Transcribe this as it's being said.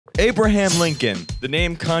Abraham Lincoln. The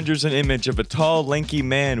name conjures an image of a tall, lanky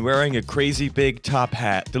man wearing a crazy big top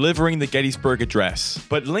hat, delivering the Gettysburg Address.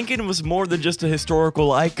 But Lincoln was more than just a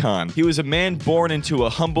historical icon. He was a man born into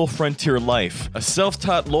a humble frontier life, a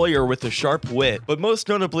self-taught lawyer with a sharp wit, but most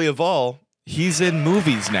notably of all, he's in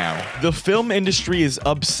movies now. The film industry is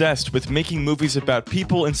obsessed with making movies about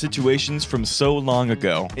people and situations from so long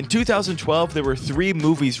ago. In 2012, there were 3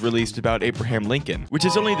 movies released about Abraham Lincoln, which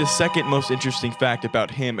is only the second most interesting fact about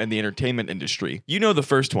him and the entertainment industry. You know the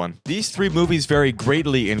first one. These 3 movies vary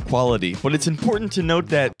greatly in quality, but it's important to note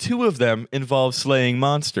that 2 of them involve slaying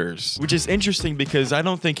monsters, which is interesting because I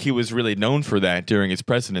don't think he was really known for that during his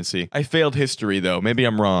presidency. I failed history though, maybe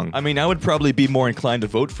I'm wrong. I mean, I would probably be more inclined to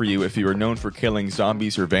vote for you if you were known for killing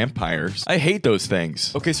zombies or vampires. I hate those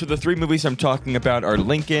things. Okay, so the 3 movies I'm talking about are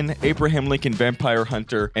Lincoln, Abraham Lincoln Vampire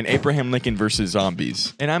Hunter, and Abraham Lincoln vs.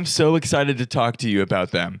 Zombies. And I'm so excited to talk to you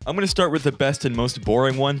about them. I'm gonna start with the best and most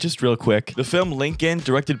boring one, just real quick. The film Lincoln,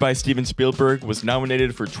 directed by Steven Spielberg, was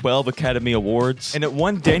nominated for 12 Academy Awards, and it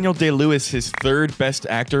won Daniel Day-Lewis his 3rd Best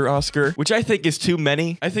Actor Oscar, which I think is too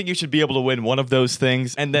many. I think you should be able to win one of those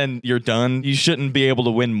things, and then you're done. You shouldn't be able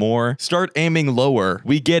to win more. Start aiming lower.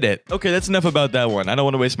 We get it. Okay, that's enough about that one. I don't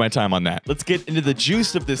want to waste my time on that. Let's get into the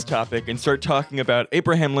juice of this topic and start talking about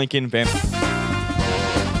Abraham Lincoln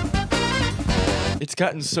It's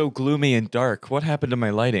gotten so gloomy and dark. What happened to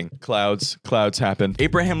my lighting? Clouds happened.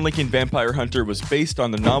 Abraham Lincoln Vampire Hunter was based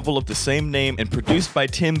on the novel of the same name and produced by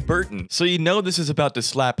Tim Burton. So you know this is about to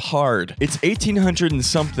slap hard. It's 1800 and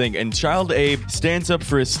something, and Child Abe stands up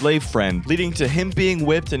for his slave friend, leading to him being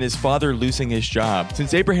whipped and his father losing his job.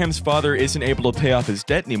 Since Abraham's father isn't able to pay off his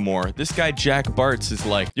debt anymore, this guy Jack Bartz is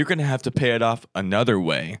like, you're gonna have to pay it off another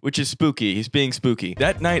way. Which is spooky. He's being spooky.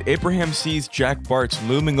 That night, Abraham sees Jack Bartz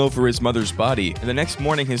looming over his mother's body, and the next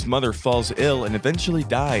morning his mother falls ill and eventually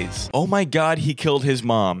dies. Oh my god, he killed his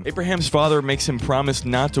mom. Abraham's father makes him promise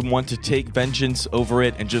not to want to take vengeance over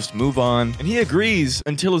it and just move on, and he agrees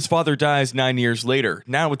until his father dies 9 years later.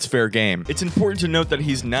 Now it's fair game. It's important to note that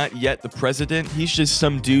he's not yet the president, he's just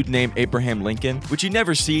some dude named Abraham Lincoln, which you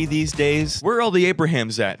never see these days. Where are all the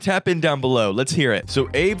Abrahams at? Tap in down below, let's hear it. So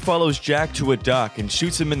Abe follows Jack to a dock and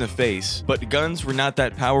shoots him in the face, but guns were not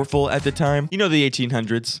that powerful at the time. You know, the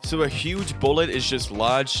 1800s. So a huge bullet is just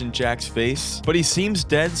lodged in Jack's face, but he seems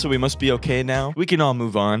dead, so we must be okay now. We can all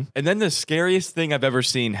move on. And then the scariest thing I've ever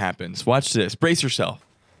seen happens. Watch this. Brace yourself.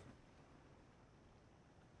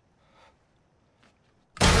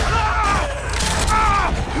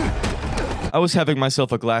 I was having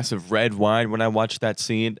myself a glass of red wine when I watched that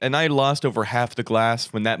scene, and I lost over half the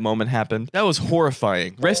glass when that moment happened. That was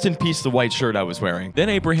horrifying. Rest in peace the white shirt I was wearing. Then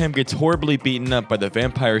Abraham gets horribly beaten up by the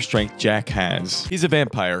vampire strength Jack has. He's a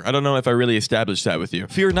vampire. I don't know if I really established that with you.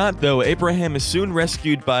 Fear not though, Abraham is soon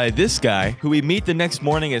rescued by this guy, who we meet the next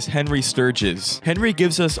morning as Henry Sturgis. Henry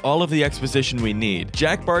gives us all of the exposition we need.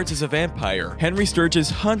 Jack Bartz is a vampire. Henry Sturgis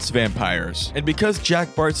hunts vampires. And because Jack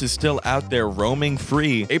Bartz is still out there roaming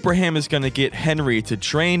free, Abraham is gonna get Henry to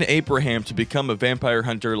train Abraham to become a vampire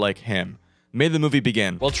hunter like him. May the movie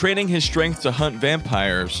begin. While training his strength to hunt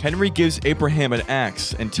vampires, Henry gives Abraham an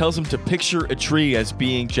axe and tells him to picture a tree as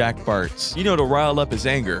being Jack Bartz. You know, to rile up his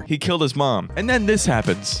anger. He killed his mom. And then this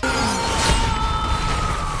happens.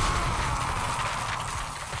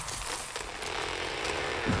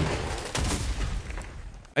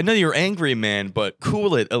 I know you're angry, man, but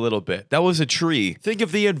cool it a little bit. That was a tree. Think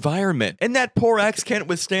of the environment. And that poor axe can't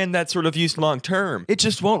withstand that sort of use long term. It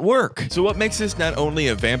just won't work. So what makes this not only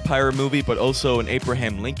a vampire movie, but also an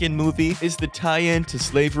Abraham Lincoln movie is the tie-in to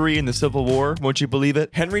slavery in the Civil War. Won't you believe it?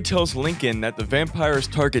 Henry tells Lincoln that the vampires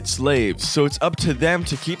target slaves, so it's up to them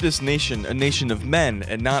to keep this nation a nation of men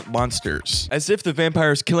and not monsters. As if the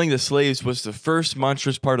vampires killing the slaves was the first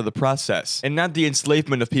monstrous part of the process, and not the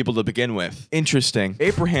enslavement of people to begin with. Interesting.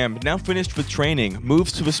 Abraham, now finished with training,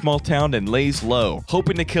 moves to a small town and lays low,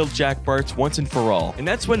 hoping to kill Jack Bartz once and for all. And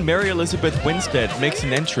that's when Mary Elizabeth Winstead makes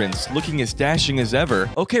an entrance, looking as dashing as ever.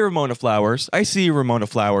 Okay, Ramona Flowers. I see you, Ramona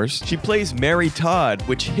Flowers. She plays Mary Todd,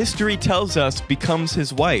 which history tells us becomes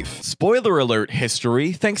his wife. Spoiler alert,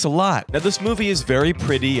 history. Thanks a lot. Now, this movie is very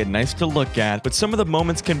pretty and nice to look at, but some of the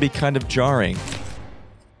moments can be kind of jarring.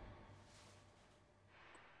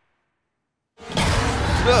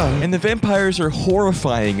 And the vampires are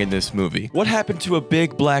horrifying in this movie. What happened to a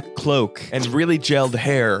big black cloak and really gelled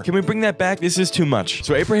hair? Can we bring that back? This is too much.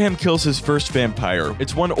 So Abraham kills his first vampire.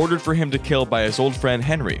 It's one ordered for him to kill by his old friend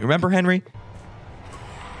Henry. Remember Henry?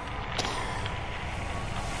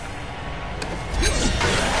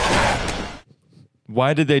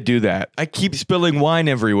 Why did they do that? I keep spilling wine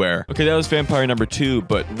everywhere. Okay, that was vampire number 2,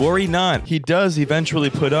 but worry not. He does eventually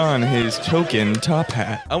put on his token top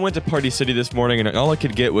hat. I went to Party City this morning and all I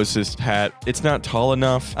could get was this hat. It's not tall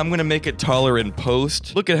enough. I'm gonna make it taller in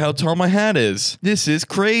post. Look at how tall my hat is. This is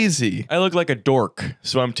crazy. I look like a dork,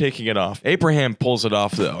 so I'm taking it off. Abraham pulls it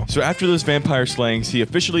off though. So after those vampire slayings, he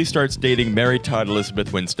officially starts dating Mary Todd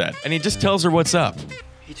Elizabeth Winstead. And he just tells her what's up.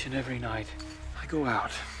 Each and every night, I go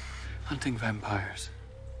out hunting vampires.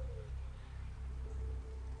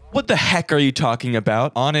 What the heck are you talking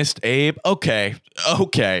about? Honest Abe? Okay.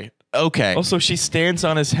 Also, she stands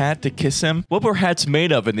on his hat to kiss him. What were hats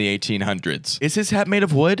made of in the 1800s? Is his hat made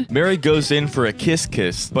of wood? Mary goes in for a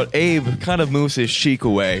kiss, but Abe kind of moves his cheek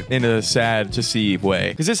away in a sad to see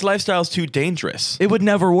way. Because this lifestyle's too dangerous. It would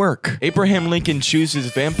never work. Abraham Lincoln chooses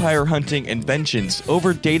vampire hunting and vengeance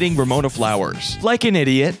over dating Ramona Flowers. Like an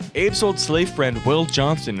idiot. Abe's old slave friend, Will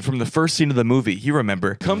Johnson, from the first scene of the movie, you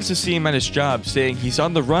remember, comes to see him at his job saying he's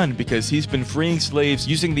on the run because he's been freeing slaves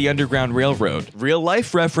using the Underground Railroad. Real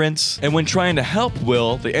life reference. And when trying to help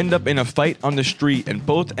Will, they end up in a fight on the street and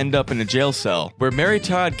both end up in a jail cell, where Mary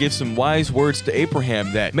Todd gives some wise words to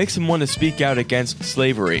Abraham that makes him want to speak out against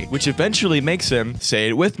slavery, which eventually makes him, say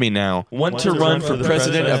it with me now, want to run for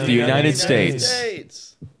President of the United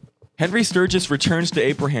States. Henry Sturgis returns to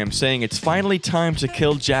Abraham saying it's finally time to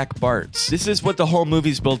kill Jack Bartz. This is what the whole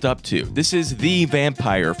movie's built up to. This is the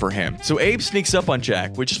vampire for him. So Abe sneaks up on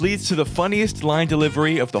Jack, which leads to the funniest line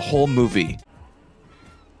delivery of the whole movie.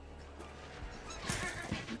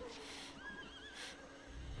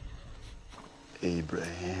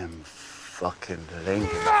 Abraham fucking Lincoln.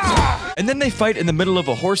 And then they fight in the middle of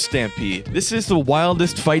a horse stampede. This is the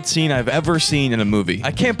wildest fight scene I've ever seen in a movie.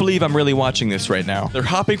 I can't believe I'm really watching this right now. They're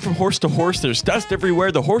hopping from horse to horse. There's dust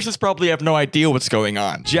everywhere. The horses probably have no idea what's going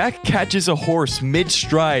on. Jack catches a horse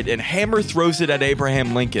mid-stride and hammer throws it at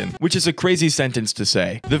Abraham Lincoln, which is a crazy sentence to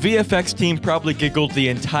say. The VFX team probably giggled the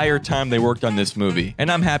entire time they worked on this movie,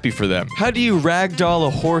 and I'm happy for them. How do you ragdoll a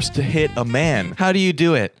horse to hit a man? How do you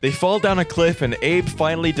do it? They fall down a cliff and Abe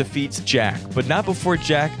finally defeats Jack, but not before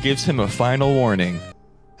Jack gives him a final warning.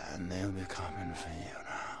 And they'll be coming for you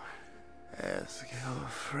now. Ask your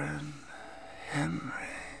friend Henry.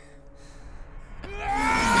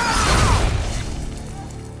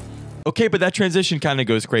 Okay, but that transition kind of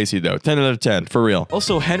goes crazy though. 10 out of 10, for real.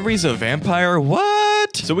 Also, Henry's a vampire? What?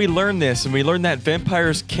 So we learned this, and we learned that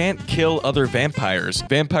vampires can't kill other vampires.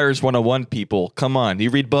 Vampires 101 people. Come on, you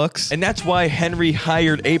read books? And that's why Henry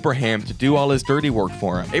hired Abraham to do all his dirty work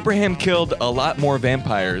for him. Abraham killed a lot more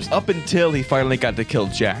vampires up until he finally got to kill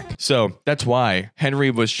Jack. So that's why Henry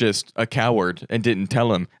was just a coward and didn't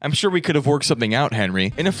tell him. I'm sure we could have worked something out,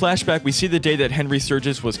 Henry. In a flashback, we see the day that Henry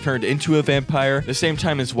Sturgis was turned into a vampire, the same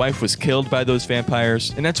time his wife was killed by those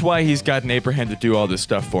vampires, and that's why he's gotten Abraham to do all this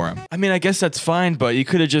stuff for him. I mean, I guess that's fine, but you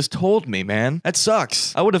could have just told me, man. That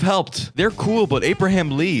sucks. I would have helped. They're cool, but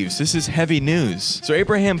Abraham leaves. This is heavy news. So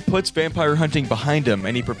Abraham puts vampire hunting behind him,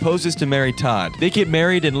 and he proposes to Mary Todd. They get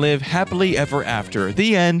married and live happily ever after.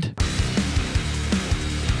 The end.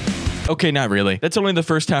 Okay, not really. That's only the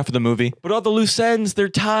first half of the movie. But all the loose ends, they're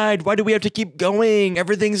tied. Why do we have to keep going?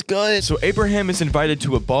 Everything's good. So Abraham is invited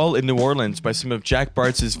to a ball in New Orleans by some of Jack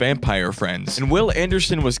Bartz's vampire friends. And Will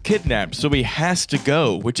Anderson was kidnapped, so he has to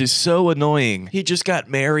go, which is so annoying. He just got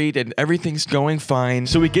married and everything's going fine.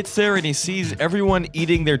 So he gets there and he sees everyone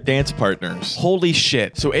eating their dance partners. Holy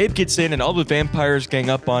shit. So Abe gets in and all the vampires gang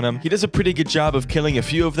up on him. He does a pretty good job of killing a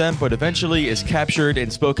few of them, but eventually is captured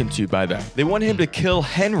and spoken to by them. They want him to kill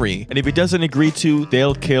Henry, and if he doesn't agree to,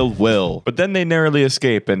 they'll kill Will. But then they narrowly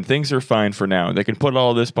escape and things are fine for now. They can put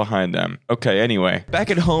all this behind them. Okay, anyway. Back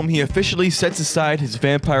at home, he officially sets aside his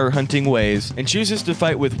vampire hunting ways and chooses to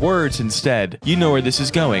fight with words instead. You know where this is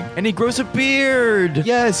going. And he grows a beard!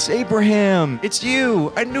 Yes, Abraham! It's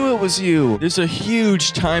you! I knew it was you! There's a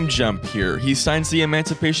huge time jump here. He signs the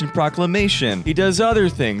Emancipation Proclamation. He does other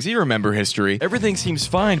things. You remember history. Everything seems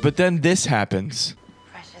fine, but then this happens.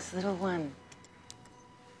 Precious little one.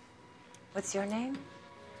 What's your name?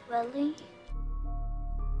 Willie.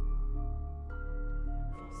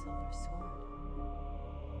 Silver sword.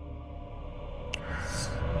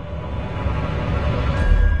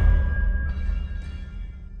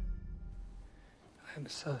 I'm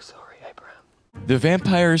so sorry, Abraham. The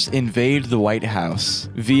vampires invade the White House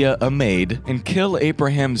via a maid and kill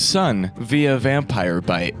Abraham's son via vampire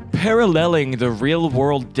bite, paralleling the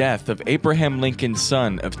real-world death of Abraham Lincoln's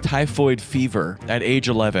son of typhoid fever at age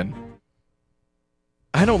 11.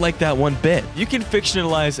 I don't like that one bit. You can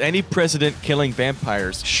fictionalize any president killing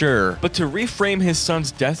vampires, sure, but to reframe his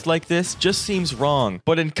son's death like this just seems wrong,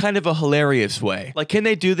 but in kind of a hilarious way. Like, can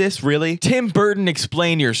they do this, really? Tim Burton,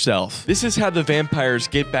 explain yourself. This is how the vampires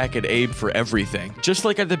get back at Abe for everything. Just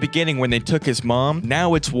like at the beginning when they took his mom,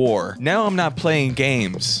 now it's war. Now I'm not playing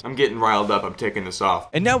games. I'm getting riled up, I'm taking this off.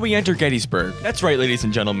 And now we enter Gettysburg. That's right, ladies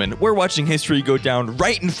and gentlemen, we're watching history go down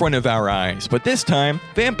right in front of our eyes, but this time,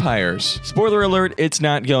 vampires. Spoiler alert, it's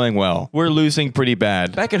not going well. We're losing pretty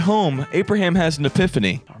bad. Back at home, Abraham has an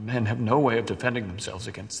epiphany. Our men have no way of defending themselves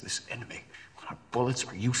against this enemy. Our bullets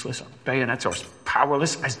are useless, our bayonets are as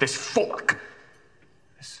powerless as this fork.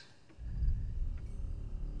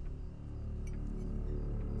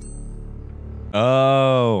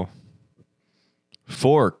 Oh.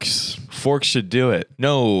 Forks. Forks should do it.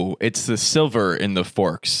 No, it's the silver in the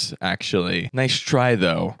forks, actually. Nice try,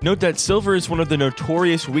 though. Note that silver is one of the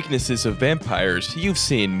notorious weaknesses of vampires. You've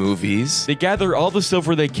seen movies. They gather all the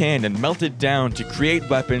silver they can and melt it down to create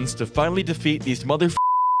weapons to finally defeat these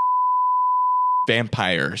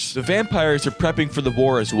vampires. The vampires are prepping for the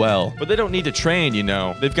war as well, but they don't need to train, you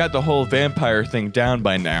know. They've got the whole vampire thing down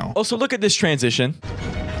by now. Also, look at this transition.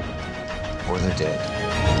 Or they're dead.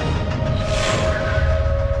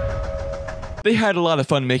 They had a lot of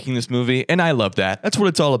fun making this movie, and I love that. That's what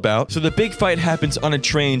it's all about. So the big fight happens on a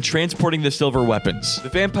train transporting the silver weapons. The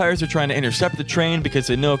vampires are trying to intercept the train because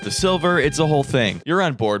they know if the silver, it's a whole thing. You're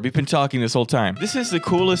on board. We've been talking this whole time. This is the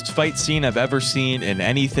coolest fight scene I've ever seen in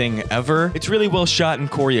anything ever. It's really well shot and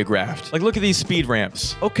choreographed. Like, look at these speed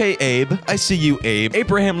ramps. Okay, Abe. I see you, Abe.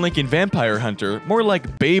 Abraham Lincoln Vampire Hunter. More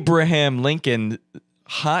like Babraham Lincoln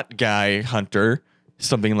Hot Guy Hunter.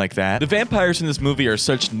 Something like that. The vampires in this movie are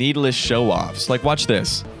such needless show-offs. Like, watch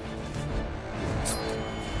this.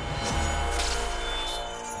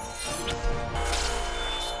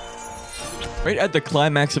 Right at the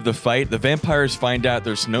climax of the fight, the vampires find out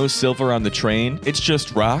there's no silver on the train. It's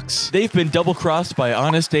just rocks. They've been double-crossed by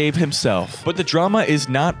Honest Abe himself. But the drama is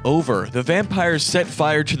not over. The vampires set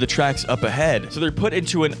fire to the tracks up ahead, so they're put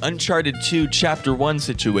into an Uncharted 2 Chapter 1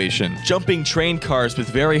 situation, jumping train cars with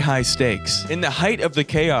very high stakes. In the height of the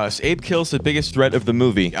chaos, Abe kills the biggest threat of the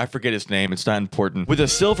movie. I forget his name, it's not important. With a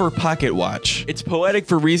silver pocket watch. It's poetic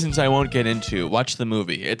for reasons I won't get into. Watch the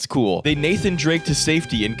movie. It's cool. They Nathan Drake to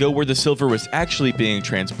safety and go where the silver was actually being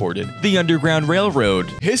transported. The Underground Railroad.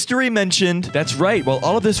 History mentioned. That's right, while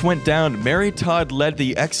all of this went down, Mary Todd led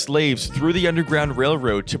the ex-slaves through the Underground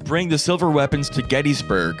Railroad to bring the silver weapons to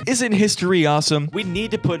Gettysburg. Isn't history awesome? We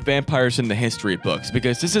need to put vampires in the history books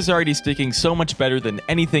because this is already sticking so much better than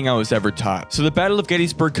anything I was ever taught. So the Battle of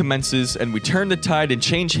Gettysburg commences and we turn the tide and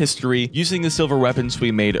change history using the silver weapons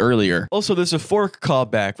we made earlier. Also, there's a fork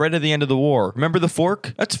callback right at the end of the war. Remember the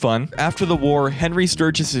fork? That's fun. After the war, Henry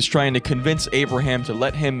Sturgis is trying to convince Abraham to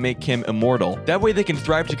let him make him immortal. That way they can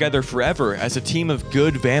thrive together forever as a team of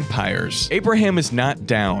good vampires. Abraham is not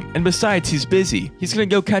down, and besides, he's busy. He's gonna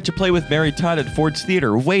go catch a play with Mary Todd at Ford's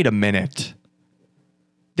Theater. Wait a minute.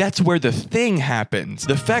 That's where the thing happens.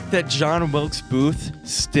 The fact that John Wilkes Booth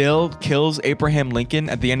still kills Abraham Lincoln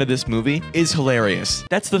at the end of this movie is hilarious.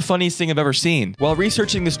 That's the funniest thing I've ever seen. While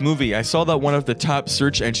researching this movie, I saw that one of the top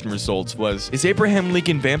search engine results was, "Is Abraham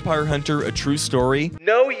Lincoln Vampire Hunter a true story?"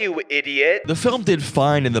 No, you idiot! The film did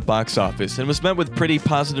fine in the box office and was met with pretty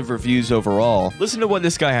positive reviews overall. Listen to what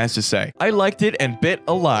this guy has to say. "I liked it and bit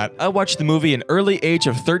a lot. I watched the movie an early age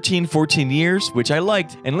of 13, 14 years, which I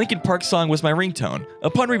liked, and Linkin Park song was my ringtone.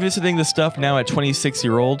 Upon revisiting the stuff now at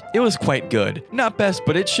 26-year-old, it was quite good. Not best,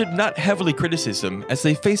 but it should not heavily criticism, as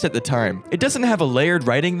they faced at the time. It doesn't have a layered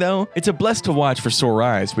writing though. It's a blessed to watch for sore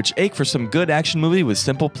eyes, which ache for some good action movie with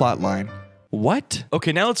simple plotline." What?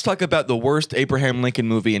 Okay, now let's talk about the worst Abraham Lincoln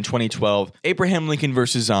movie in 2012, Abraham Lincoln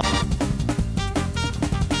vs. Zombies.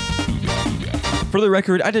 For the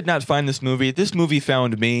record, I did not find this movie. This movie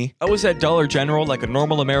found me. I was at Dollar General like a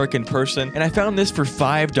normal American person, and I found this for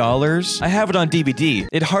 $5. I have it on DVD.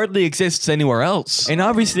 It hardly exists anywhere else. And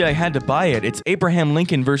obviously I had to buy it. It's Abraham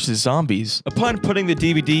Lincoln vs. Zombies. Upon putting the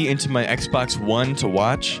DVD into my Xbox One to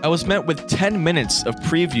watch, I was met with 10 minutes of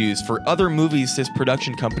previews for other movies this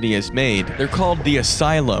production company has made. They're called The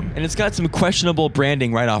Asylum, and it's got some questionable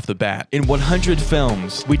branding right off the bat. In 100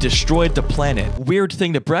 films, we destroyed the planet. Weird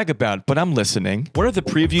thing to brag about, but I'm listening. interesting. One of the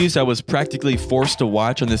previews I was practically forced to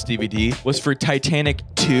watch on this DVD was for Titanic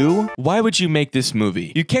 2. Why would you make this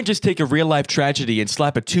movie? You can't just take a real-life tragedy and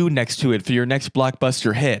slap a 2 next to it for your next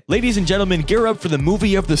blockbuster hit. Ladies and gentlemen, gear up for the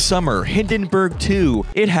movie of the summer, Hindenburg 2.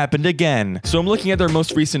 It happened again. So I'm looking at their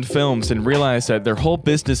most recent films and realize that their whole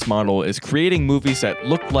business model is creating movies that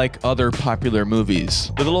look like other popular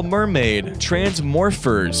movies. The Little Mermaid,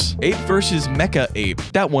 Transmorphers, Ape vs. Mecha Ape.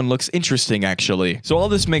 That one looks interesting, actually. So all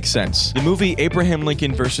this makes sense. The movie Abraham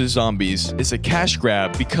Lincoln vs. Zombies is a cash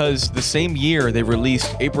grab because the same year they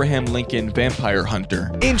released Abraham Lincoln Vampire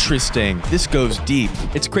Hunter. Interesting. This goes deep.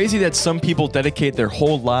 It's crazy that some people dedicate their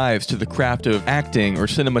whole lives to the craft of acting or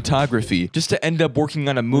cinematography just to end up working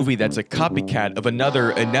on a movie that's a copycat of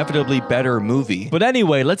another inevitably better movie. But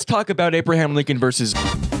anyway, let's talk about Abraham Lincoln vs.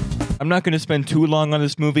 I'm not going to spend too long on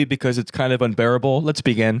this movie because it's kind of unbearable. Let's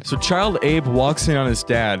begin. So Child Abe walks in on his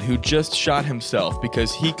dad, who just shot himself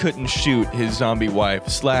because he couldn't shoot his zombie wife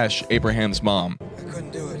 / Abraham's mom. I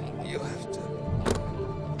couldn't do it. You'll have to.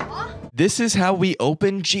 This is how we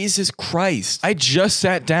open? Jesus Christ. I just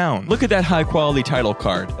sat down. Look at that high quality title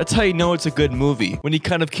card. That's how you know it's a good movie. When you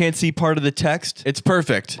kind of can't see part of the text, it's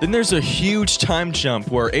perfect. Then there's a huge time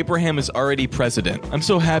jump where Abraham is already president. I'm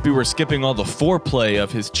so happy we're skipping all the foreplay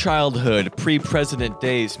of his childhood, pre-president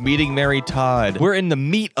days, meeting Mary Todd. We're in the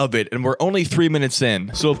meat of it and we're only 3 minutes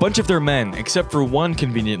in. So a bunch of their men, except for one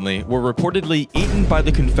conveniently, were reportedly eaten by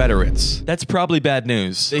the Confederates. That's probably bad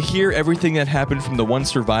news. They hear everything that happened from the one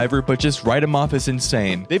survivor, but just write him off as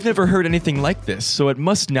insane. They've never heard anything like this, so it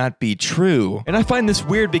must not be true. And I find this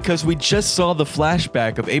weird because we just saw the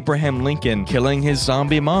flashback of Abraham Lincoln killing his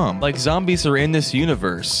zombie mom. Like, zombies are in this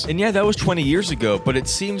universe. And yeah, that was 20 years ago, but it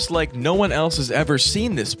seems like no one else has ever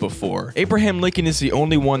seen this before. Abraham Lincoln is the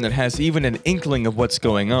only one that has even an inkling of what's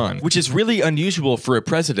going on, which is really unusual for a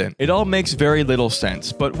president. It all makes very little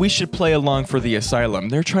sense, but we should play along for the asylum.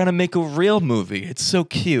 They're trying to make a real movie. It's so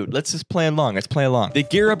cute. Let's just play along. Let's play along. They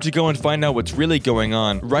gear up to go and find out what's really going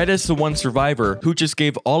on, right as the one survivor, who just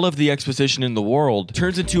gave all of the exposition in the world,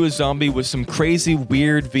 turns into a zombie with some crazy,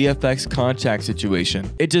 weird VFX contact situation.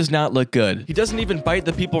 It does not look good. He doesn't even bite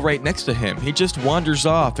the people right next to him. He just wanders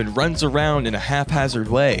off and runs around in a haphazard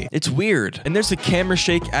way. It's weird. And there's a camera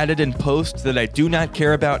shake added in post that I do not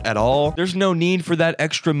care about at all. There's no need for that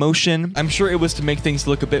extra motion. I'm sure it was to make things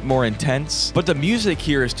look a bit more intense, but the music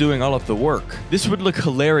here is doing all of the work. This would look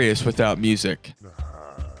hilarious without music.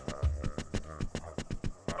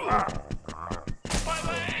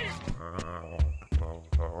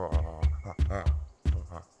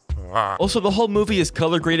 Also, the whole movie is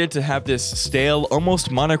color graded to have this stale, almost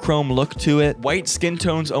monochrome look to it. White skin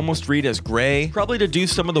tones almost read as gray, probably to do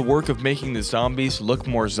some of the work of making the zombies look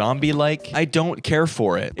more zombie-like. I don't care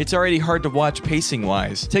for it. It's already hard to watch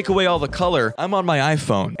pacing-wise. Take away all the color, I'm on my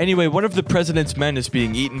iPhone. Anyway, one of the president's men is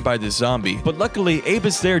being eaten by the zombie, but luckily, Abe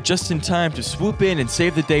is there just in time to swoop in and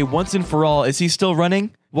save the day once and for all. Is he still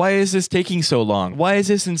running? Why is this taking so long? Why is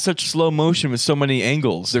this in such slow motion with so many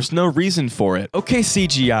angles? There's no reason for it. Okay,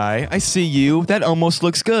 CGI, I see you. That almost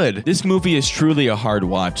looks good. This movie is truly a hard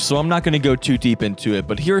watch, so I'm not going to go too deep into it,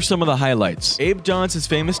 but here are some of the highlights. Abe dons his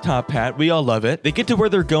famous top hat. We all love it. They get to where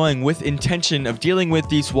they're going with intention of dealing with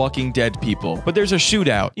these Walking Dead people. But there's a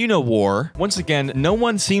shootout. You know, war. Once again, no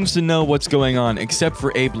one seems to know what's going on except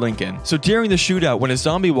for Abe Lincoln. So during the shootout, when a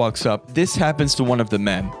zombie walks up, this happens to one of the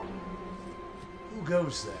men. Who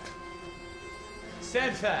goes there?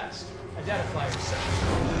 Stand fast. Identify yourself.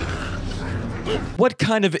 What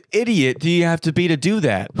kind of idiot do you have to be to do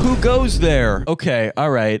that? Who goes there? Okay,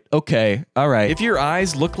 alright, okay, alright. If your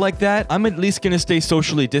eyes look like that, I'm at least gonna stay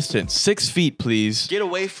socially distanced. 6 feet, please. Get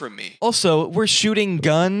away from me. Also, we're shooting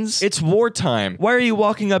guns? It's wartime. Why are you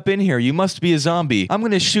walking up in here? You must be a zombie. I'm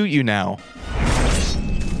gonna shoot you now.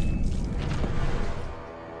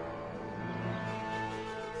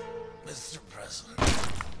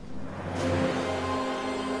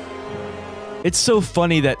 It's so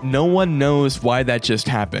funny that no one knows why that just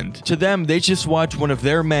happened. To them, they just watch one of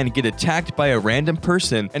their men get attacked by a random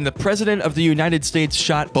person, and the President of the United States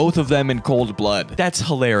shot both of them in cold blood. That's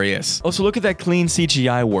hilarious. Also, look at that clean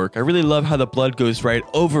CGI work. I really love how the blood goes right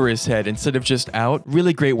over his head instead of just out.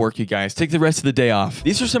 Really great work, you guys. Take the rest of the day off.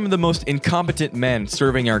 These are some of the most incompetent men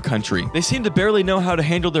serving our country. They seem to barely know how to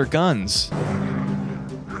handle their guns.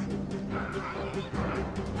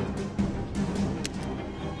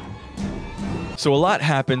 So a lot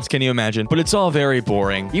happens, can you imagine? But it's all very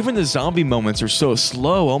boring. Even the zombie moments are so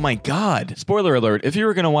slow, oh my god. Spoiler alert, if you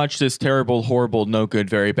were gonna watch this terrible, horrible, no good,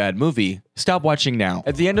 very bad movie, stop watching now.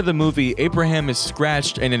 At the end of the movie, Abraham is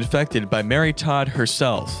scratched and infected by Mary Todd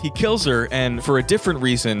herself. He kills her, and for a different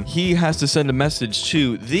reason, he has to send a message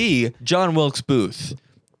to the John Wilkes Booth.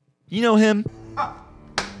 You know him?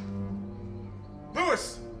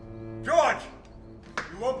 Lewis! George!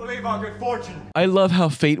 You won't believe our good fortune. I love how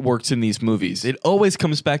fate works in these movies. It always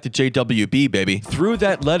comes back to JWB, baby. Through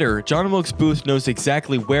that letter, John Wilkes Booth knows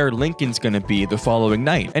exactly where Lincoln's gonna be the following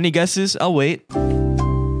night. Any guesses? I'll wait.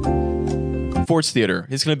 Ford's Theater.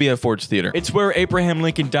 It's gonna be at Ford's Theater. It's where Abraham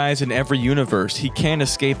Lincoln dies in every universe. He can't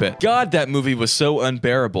escape it. God, that movie was so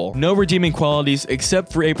unbearable. No redeeming qualities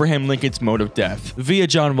except for Abraham Lincoln's mode of death, via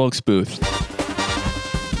John Wilkes Booth.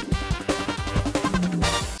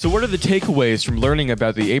 So what are the takeaways from learning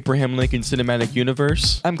about the Abraham Lincoln Cinematic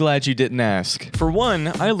Universe? I'm glad you didn't ask. For one,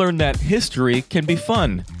 I learned that history can be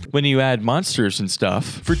fun when you add monsters and stuff.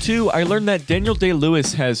 For two, I learned that Daniel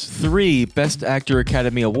Day-Lewis has 3 Best Actor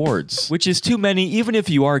Academy Awards, which is too many even if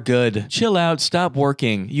you are good. Chill out, stop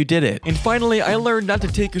working, you did it. And finally, I learned not to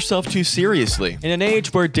take yourself too seriously. In an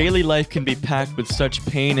age where daily life can be packed with such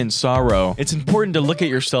pain and sorrow, it's important to look at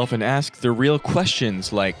yourself and ask the real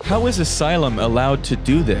questions like, how is Asylum allowed to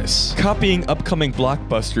do this? Copying upcoming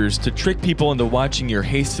blockbusters to trick people into watching your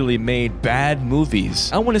hastily made bad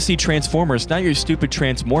movies. I want to see Transformers, not your stupid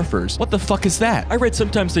Transmorphers. What the fuck is that? I read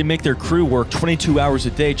sometimes they make their crew work 22 hours a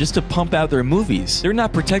day just to pump out their movies. They're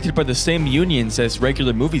not protected by the same unions as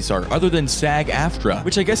regular movies are, other than SAG-AFTRA,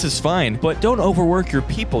 which I guess is fine, but don't overwork your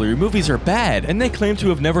people. Your movies are bad. And they claim to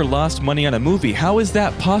have never lost money on a movie. How is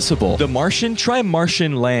that possible? The Martian? Try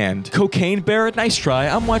Martian Land. Cocaine Bear? Nice try.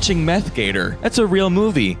 I'm watching Meth Gator. That's a real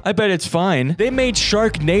movie. I bet it's fine. They made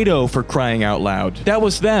Sharknado, for crying out loud. That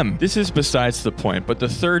was them. This is besides the point, but the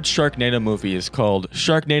third Sharknado movie is called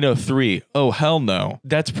Sharknado 3. Oh, hell no.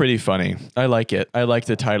 That's pretty funny. I like it. I like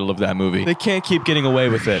the title of that movie. They can't keep getting away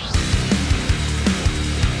with it.